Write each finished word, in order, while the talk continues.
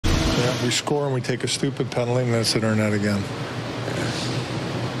Yeah, we score and we take a stupid penalty and then it's in our net again.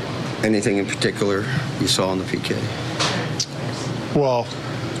 Anything in particular you saw in the PK? Well,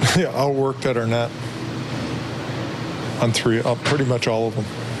 yeah, outworked at our net on pretty much all of them.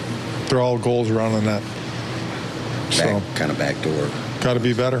 They're all goals around the net. So Kind of backdoor. Got to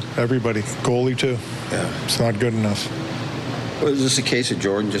be better. Everybody. Goalie, too. Yeah. It's not good enough. Well, is this a case of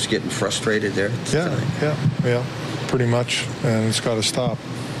Jordan just getting frustrated there? Yeah. Pretty much. And it's got to stop.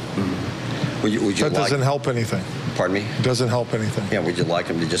 Mm-hmm. Would you that doesn't help anything. Pardon me? It doesn't help anything. Yeah, would you like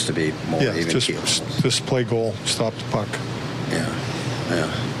him to be more even keel? Just play goal. Stop the puck. Yeah.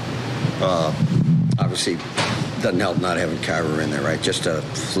 Obviously, doesn't help not having Kyra in there, right? Just a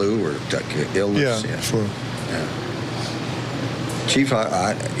flu or illness? Yeah, flu. Yeah. Chief,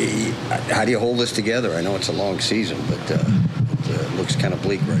 how do you hold this together? I know it's a long season, but it looks kind of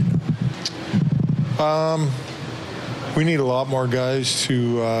bleak right now. We need a lot more guys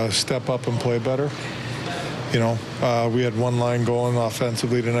to step up and play better. You know, we had one line going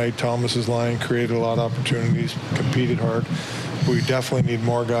offensively tonight. Thomas's line created a lot of opportunities, competed hard. We definitely need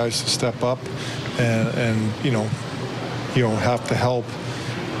more guys to step up and you know, have to help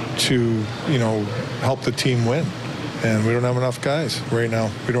to, help the team win. And we don't have enough guys right now.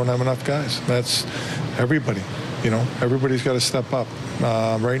 We don't have enough guys. That's everybody. Everybody's got to step up.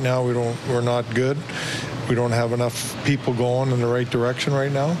 Right now, we're not good. We don't have enough people going in the right direction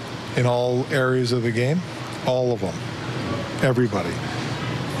right now in all areas of the game. All of them. Everybody.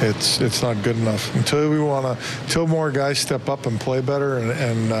 It's not good enough. Until more guys step up and play better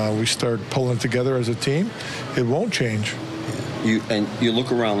and we start pulling together as a team, it won't change. You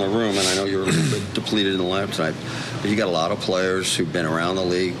look around the room, and I know you're a little bit depleted in the lineup tonight, but you got a lot of players who've been around the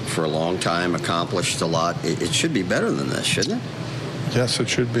league for a long time, accomplished a lot. It should be better than this, shouldn't it? Yes, it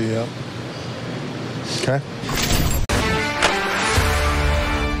should be, yeah. Okay.